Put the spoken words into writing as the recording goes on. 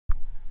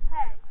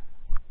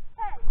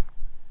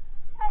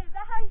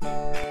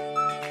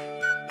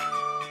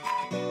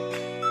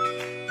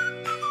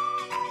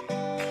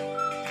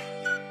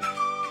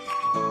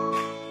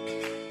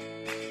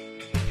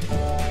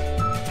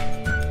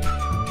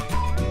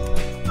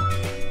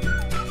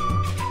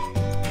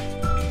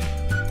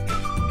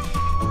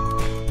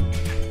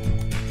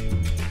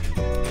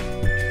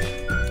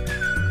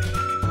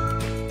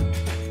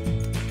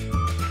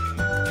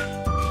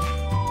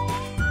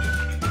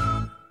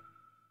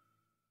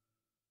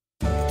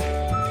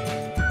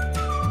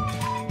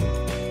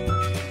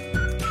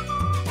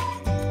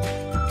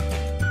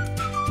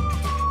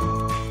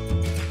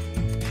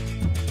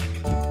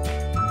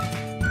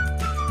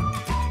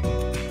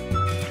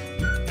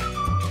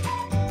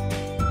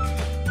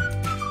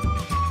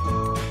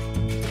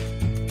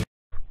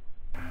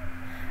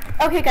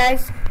Okay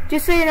guys,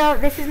 just so you know,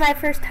 this is my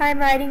first time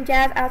riding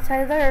jazz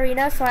outside of the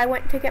arena, so I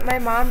went to get my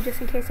mom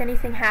just in case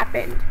anything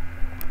happened.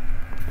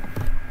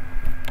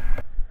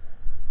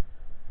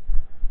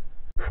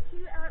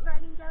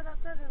 Riding jazz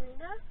outside the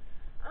arena,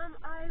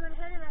 I went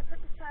ahead and I put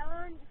the saddle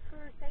on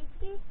for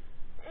safety,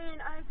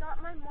 and I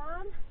got my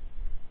mom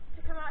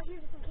to come out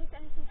here just in case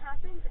anything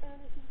happens, and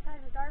if he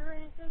decides to dive or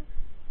anything,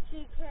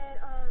 she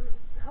can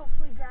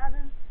hopefully grab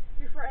him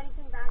before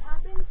anything bad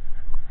happens.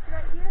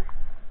 Right here,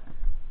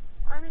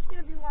 I'm just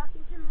going to be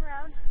walking him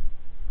around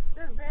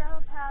the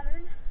barrel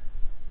pattern,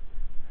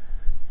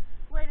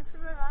 waiting for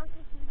my mom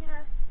because she's going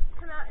to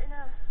come out in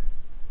a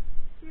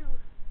few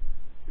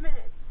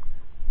minutes.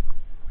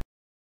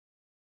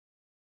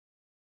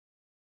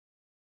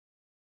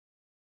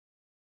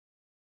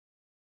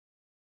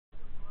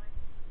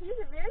 He's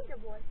a very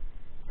good boy,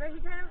 but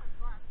he's kind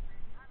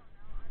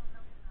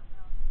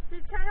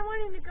of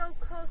wanting to go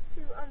close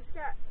to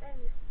Scat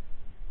and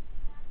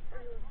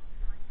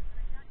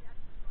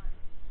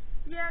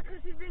yeah, because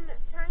he's been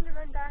trying to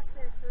run back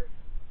there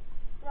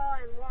while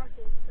I'm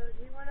walking. So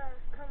do you want to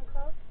come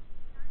close?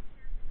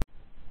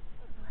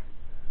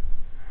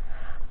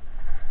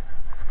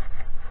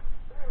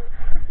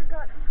 I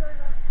forgot these are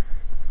not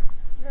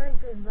very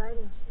good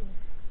riding shoes.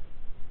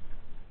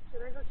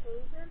 Should I go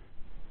change them?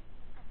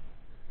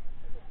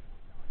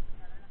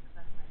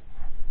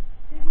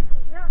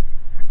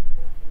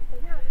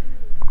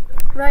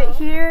 Right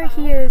here,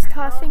 he is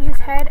tossing his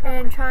head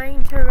and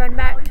trying to run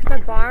back to the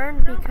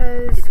barn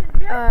because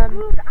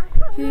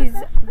he's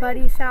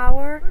buddy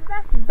sour.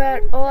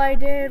 But all I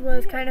did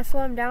was kind of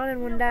slow him down,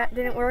 and when that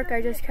didn't work,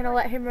 I just kind of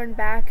let him run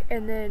back,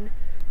 and then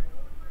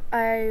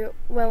I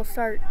will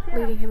start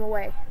leading him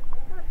away.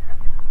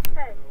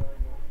 Hey,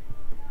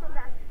 come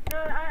back. No,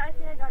 I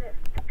think I got it.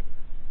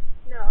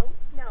 No,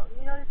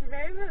 you know this is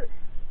very rude.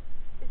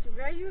 This is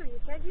very rude.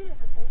 You can't do this,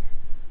 okay?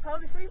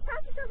 Hold before you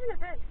pat yourself in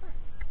the head.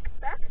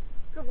 Back.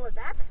 Good boy,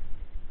 back.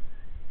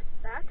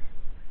 Back.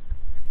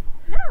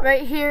 No.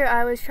 Right here,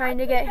 I was trying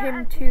to get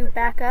him to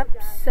back up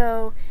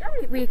so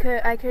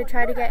I could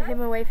try to get him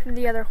away from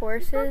the other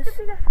horses.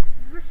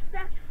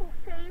 Respectful,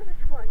 famous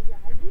one,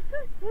 guys. You're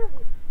so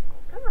silly.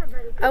 Come on,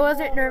 buddy. I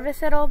wasn't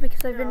nervous at all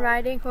because I've been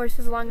riding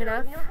horses long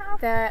enough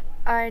that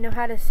I know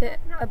how to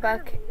sit a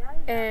buck,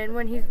 and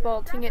when he's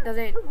bolting, it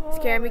doesn't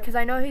scare me because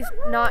I know he's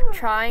not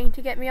trying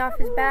to get me off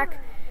his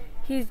back.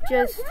 He's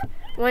just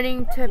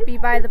wanting to be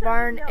by the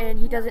barn, and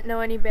he doesn't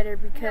know any better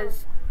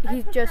because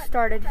he's just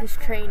started his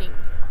training.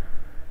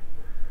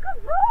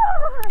 Good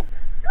boy!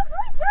 Good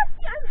boy,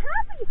 Jesse! I'm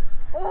happy!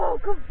 Oh,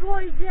 good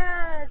boy,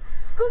 Jess!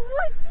 Good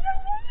boy! See, I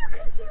knew you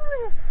could do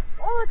it!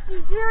 Oh,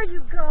 see, there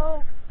you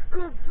go!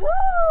 Good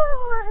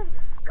boy!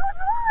 Good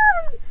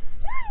boy!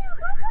 There you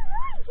go! Good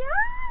boy,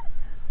 Jess!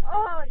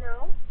 Oh,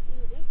 no.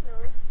 Easy, no.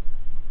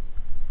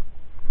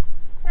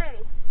 Hey.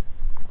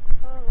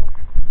 Oh.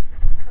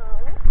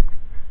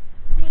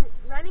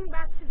 Running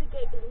back to the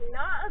gate is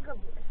not a good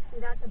boy.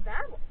 That's a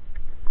bad boy.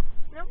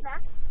 No,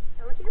 back.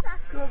 I want you to back.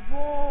 Good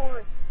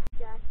boy,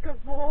 Jack.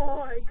 Good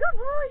boy. Good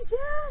boy,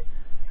 Jack.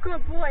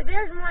 Good boy.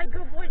 There's my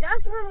good boy.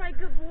 That's where my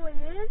good boy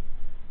is.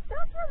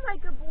 That's where my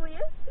good boy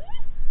is. See?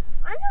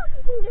 I know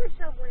he's in there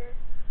somewhere.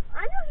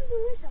 I know he's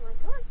in there somewhere.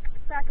 Come on.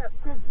 Back up.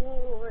 Good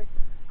boy.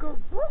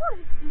 Good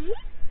boy. See?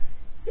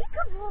 See?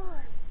 Good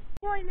boy.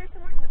 Boy in there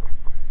somewhere. No.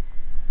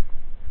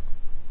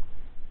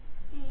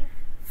 See?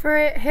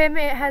 For him,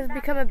 it has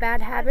become a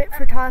bad habit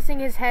for tossing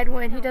his head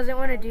when he doesn't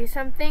want to do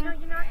something.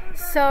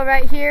 So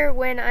right here,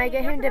 when I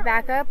get him to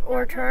back up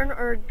or turn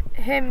or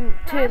him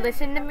to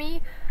listen to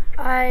me,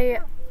 I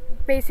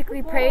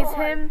basically praise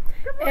him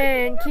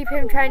and keep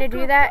him trying to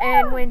do that.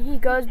 And when he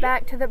goes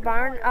back to the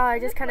barn, I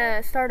just kind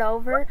of start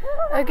over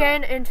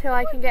again until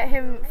I can get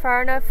him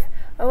far enough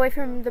away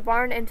from the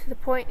barn and to the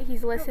point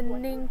he's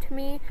listening to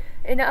me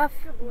enough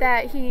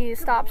that he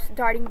stops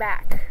darting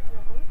back.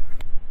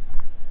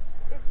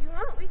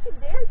 We can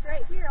dance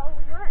right here all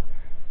we want.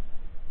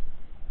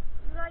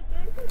 You like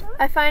dancing, huh?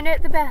 I find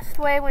it the best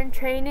way when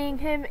training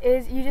him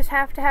is you just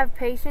have to have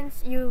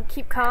patience. You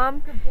keep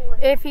calm.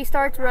 If he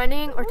starts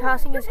running or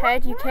tossing his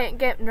head, you can't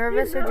get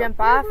nervous or jump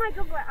off.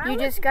 You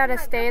just gotta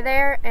stay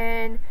there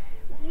and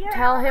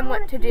tell him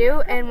what to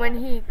do, and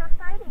when he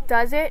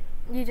does it,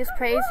 you just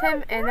praise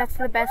him, and that's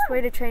the best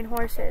way to train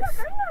horses.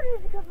 I know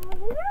there's a good boy in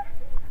there.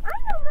 I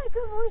know my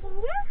good boy's in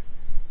there.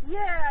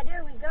 Yeah,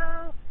 there we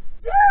go.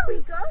 There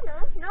we go.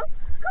 No.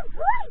 Good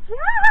boy,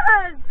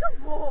 Jazz.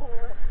 Good boy.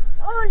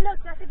 Oh, look,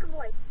 that's a good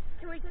boy.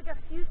 Can we take a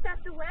few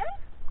steps away?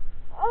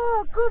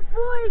 Oh, good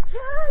boy,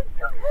 Jazz.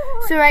 Good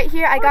boy. So right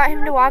here, I got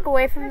him to walk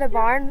away from the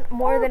barn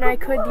more than I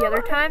could the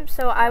other time,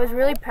 so I was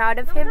really proud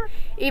of him.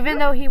 Even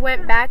though he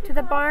went back to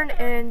the barn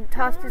and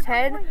tossed his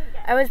head,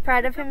 I was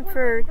proud of him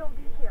for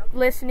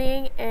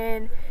listening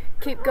and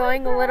keep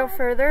going a little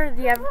further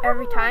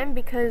every time,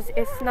 because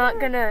this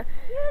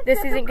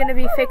isn't gonna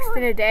be fixed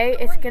in a day.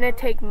 It's gonna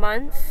take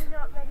months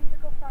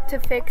to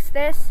fix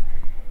this,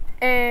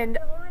 and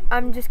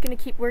I'm just gonna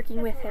keep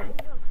working with him.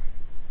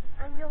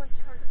 I know it's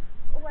hard.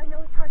 Oh, I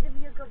know it's hard to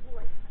be a good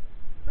boy,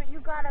 but you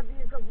gotta be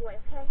a good boy,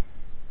 okay?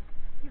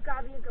 You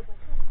gotta be a good boy.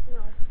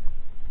 No.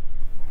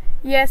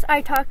 Yes,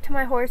 I talk to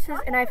my horses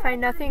and I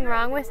find nothing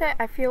wrong with it.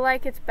 I feel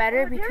like it's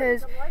better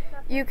because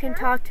you can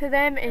talk to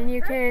them and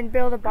you can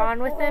build a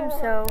bond with them,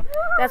 so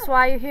that's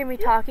why you hear me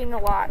talking a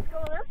lot.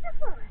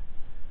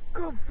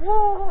 Good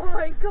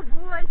boy,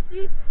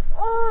 see?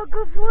 Oh,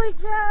 good boy,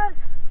 Jazz.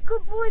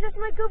 Good boy, that's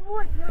my good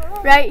boy.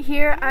 Right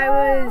here, I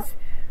was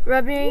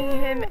rubbing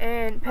him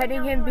and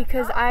petting him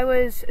because I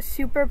was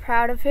super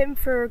proud of him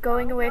for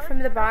going away from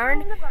the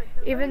barn.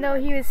 Even though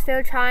he was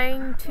still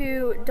trying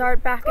to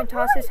dart back and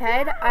toss his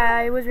head,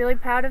 I was really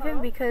proud of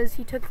him because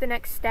he took the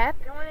next step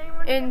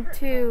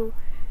into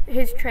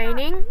his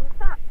training.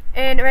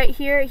 And right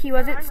here, he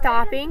wasn't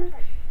stopping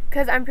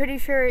because I'm pretty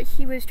sure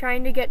he was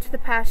trying to get to the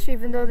pasture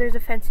even though there's a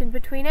fence in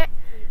between it.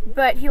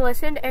 But he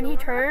listened and he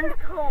turned.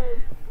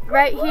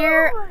 Right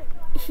here,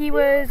 he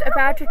was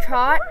about to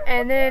trot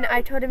and then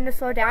I told him to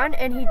slow down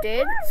and he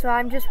did. So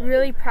I'm just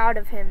really proud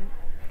of him.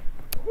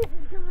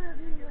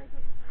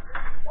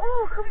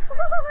 Oh, come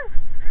on!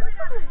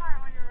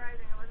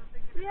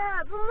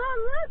 Yeah, but Mom,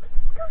 look!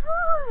 Good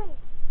boy!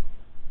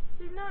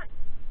 He's not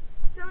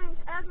showing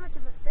as much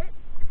of a fit.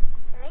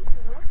 Thank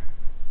you.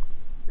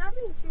 It's not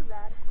being too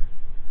bad.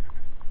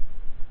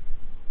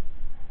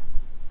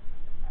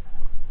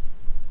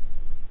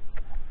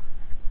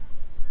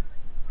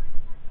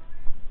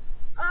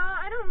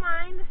 I don't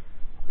mind.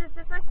 Just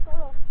like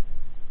cold.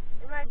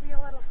 It might be a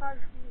little hard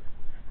for you.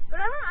 But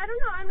I don't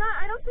know.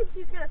 I don't think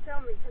he's gonna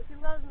film me because he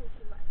loves me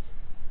too much.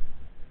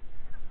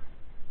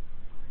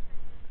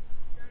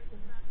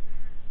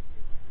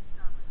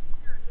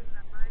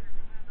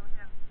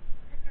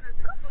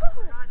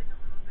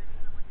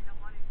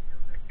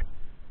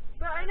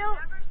 But I know.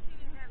 I've never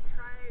seen him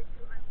try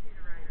to unseat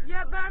a rider.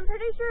 Yeah, but I'm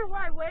pretty sure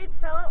why Wade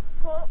fell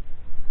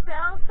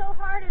so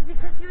hard is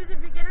because he was a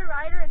beginner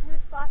rider and he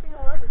was flopping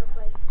all over the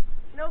place.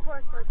 No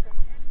horse like that. And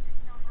he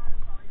didn't know how to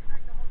fall. He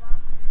tried to hold on.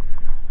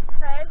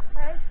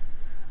 Okay.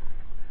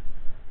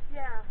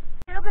 Yeah.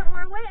 A little bit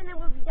more weight and then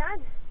we'll be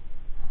done.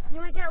 You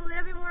want to get a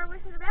little bit more away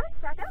from the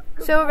back up?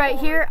 So right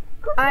here,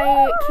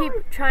 I keep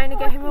trying to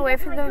get him away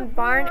from the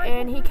barn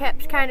and he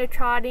kept kind of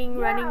trotting,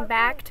 running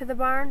back to the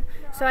barn.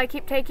 So I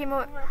keep taking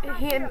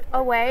him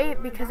away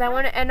because I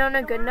want to end on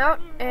a good note,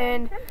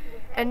 and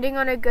ending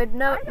on a good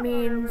note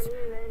means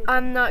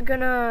I'm not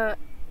gonna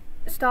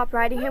stop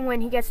riding him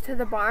when he gets to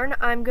the barn.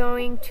 I'm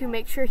going to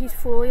make sure he's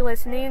fully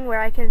listening where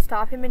I can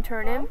stop him and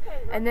turn him,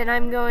 and then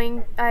I'm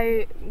going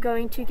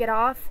to get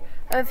off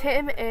of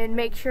him and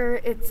make sure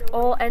it's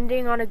all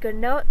ending on a good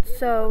note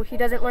so he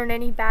doesn't learn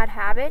any bad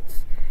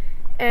habits,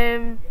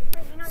 and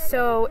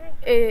so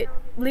it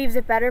leaves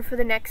it better for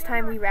the next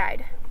time we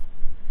ride.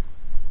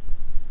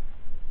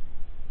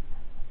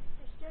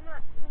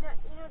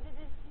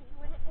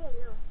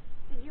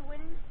 Did you win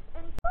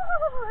any?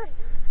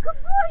 Good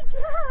boy,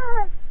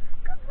 Jazz!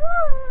 Good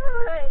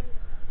boy!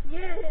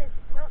 Yes!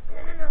 No.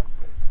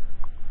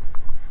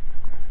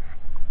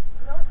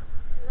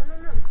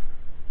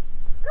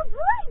 Good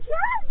boy,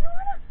 Jazz! You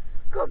wanna?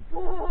 Good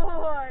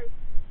boy!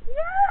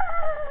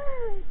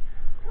 Yes!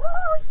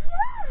 Oh,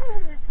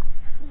 yes!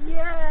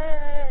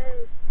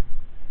 Yes!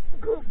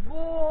 Good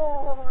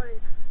boy!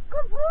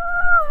 Good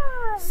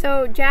boy!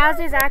 So Jazz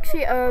is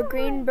actually a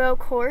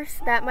greenbroke horse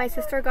that my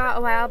sister got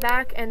a while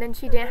back, and then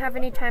she didn't have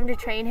any time to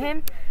train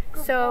him.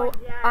 So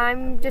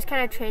I'm just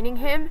kind of training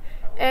him.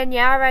 And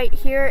yeah, right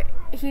here,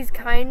 he's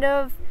kind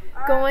of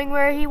going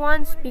where he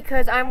wants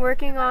because I'm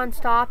working on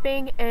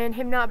stopping and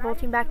him not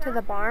bolting back to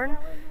the barn.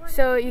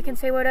 So you can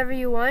say whatever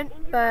you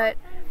want, but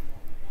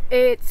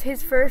it's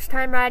his first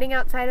time riding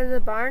outside of the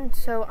barn,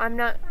 so I'm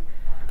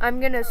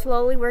gonna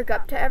slowly work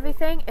up to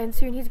everything, and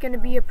soon he's gonna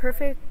be a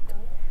perfect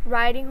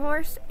riding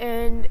horse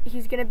and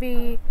he's gonna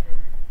be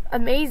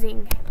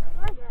amazing.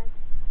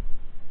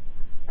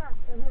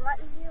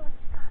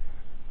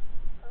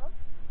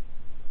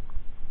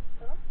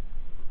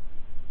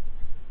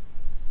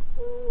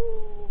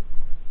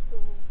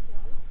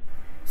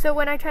 So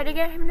when I try to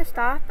get him to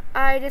stop,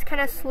 I just kind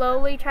of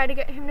slowly try to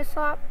get him to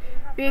stop,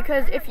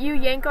 because if you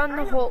yank on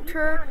the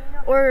halter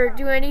or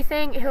do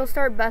anything, he'll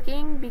start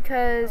bucking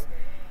because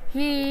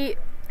he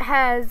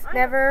has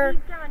never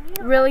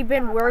really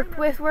been worked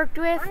with.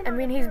 I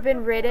mean, he's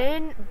been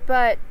ridden,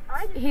 but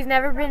he's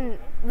never been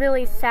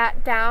really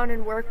sat down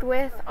and worked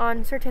with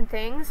on certain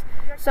things.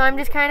 So I'm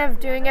just kind of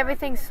doing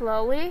everything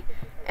slowly,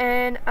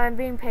 and I'm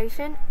being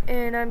patient,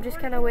 and I'm just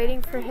kind of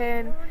waiting for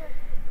him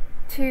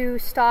to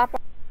stop.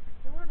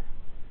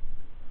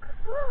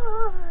 Good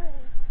boy!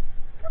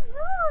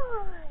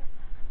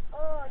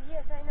 Oh,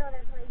 yes, I know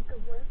that's my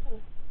good boy.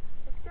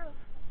 Let's go.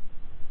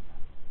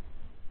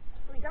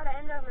 We gotta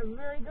end on a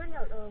really good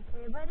note,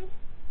 okay, buddy?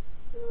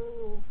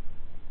 Ooh.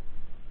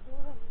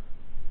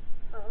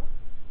 Oh.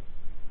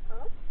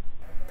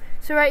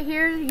 So right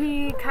here,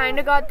 he kind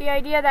of got the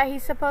idea that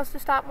he's supposed to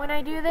stop when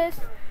I do this.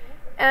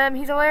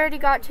 He's already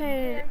got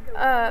to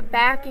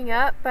backing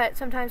up, but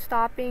sometimes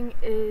stopping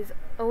is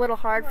a little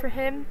hard for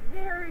him.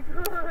 Very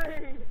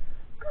good.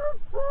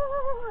 Good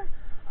boy!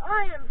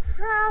 I am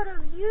proud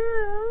of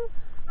you!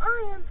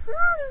 I am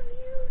proud of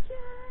you,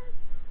 Jazz!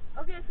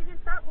 Okay, if you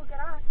can stop, we'll get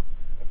off.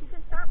 If you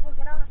can stop, we'll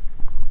get off.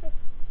 Okay,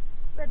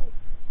 ready,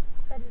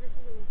 listen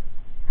to me.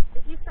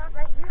 If you stop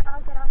right here,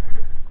 I'll get off of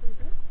you.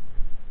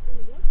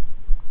 Easy.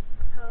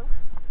 Hold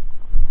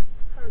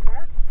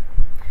up.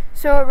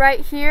 So right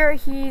here,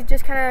 he's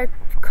just kind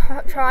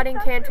of trotting,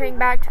 cantering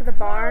back to the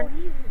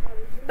barn,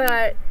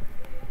 but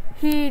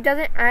he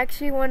doesn't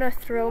actually want to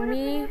throw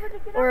me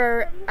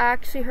or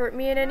actually hurt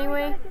me in any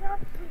way.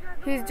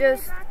 He's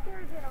just,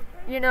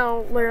 you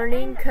know,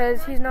 learning,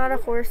 because he's not a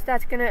horse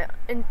that's going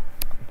to,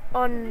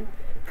 on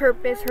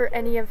purpose, hurt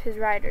any of his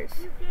riders.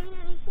 You gain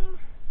anything?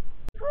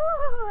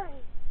 Boy!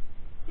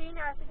 See,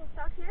 now if we can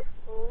stop here.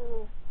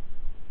 Oh.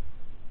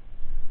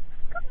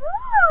 Good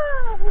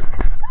boy! Good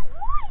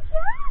boy,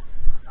 Jack!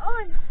 Oh,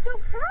 I'm so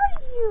proud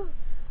of you!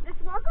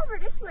 Let's walk over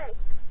this way.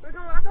 We're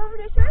going to walk over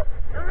this way,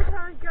 and we're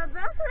going to go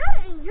back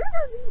around, and you're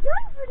going to be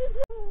done for the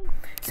day.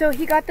 So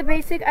he got the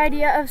basic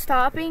idea of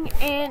stopping,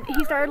 and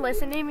he started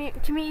listening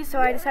to me, so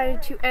I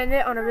decided to end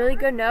it on a really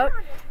good note.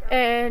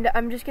 And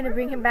I'm just going to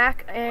bring him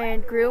back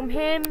and groom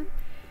him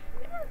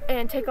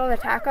and take all the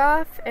tack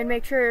off and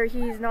make sure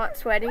he's not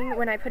sweating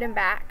when I put him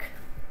back.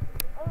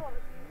 Oh,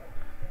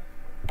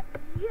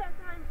 yes,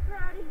 I'm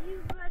proud of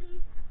you, buddy.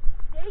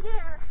 Stay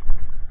there.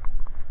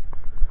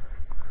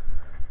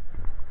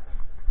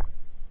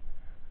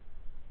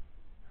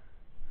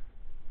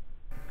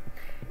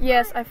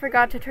 Yes, I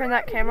forgot to turn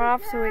that camera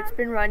off, so it's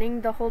been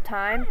running the whole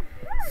time.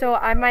 So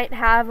I might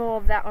have all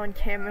of that on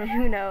camera,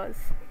 who knows.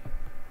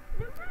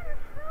 No matter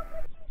how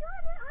much you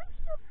done it, I'm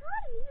still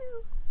proud of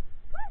you.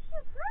 I'm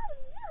still proud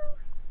of you.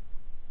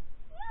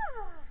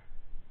 Yeah.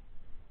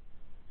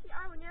 See,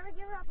 I will never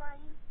give up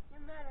on you. No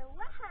matter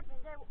what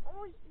happens, I will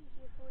always be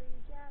here for you,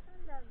 Jack. I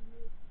love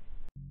you.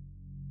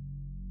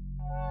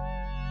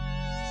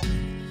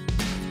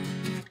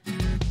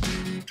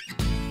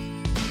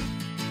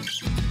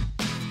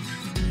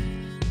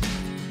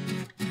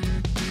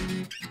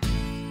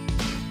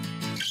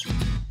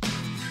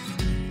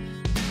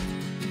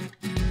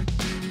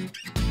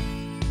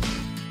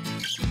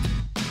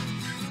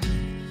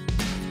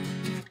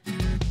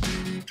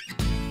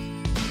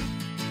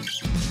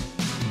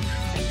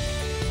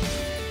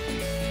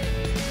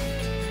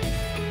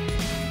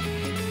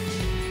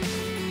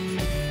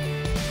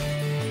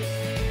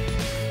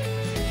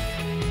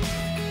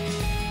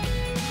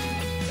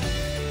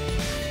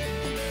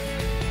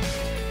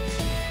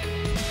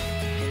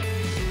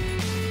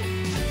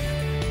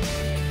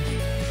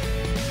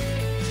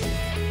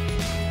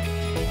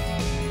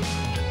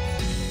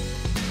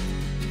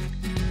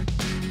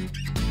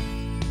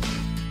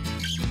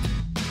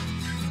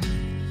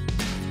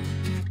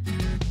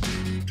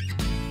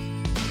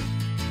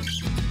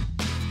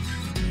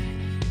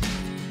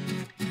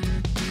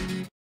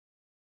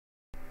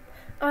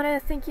 I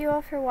want to thank you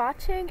all for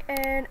watching,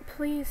 and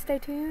please stay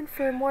tuned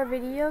for more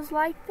videos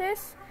like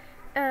this,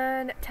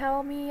 and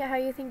tell me how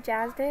you think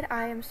Jazz did.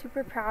 I am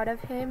super proud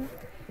of him,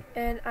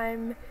 and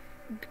I'm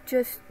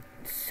just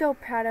so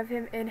proud of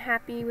him and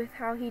happy with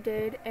how he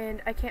did,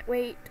 and I can't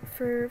wait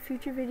for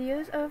future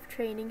videos of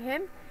training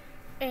him,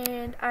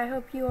 and I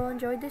hope you all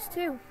enjoyed this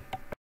too.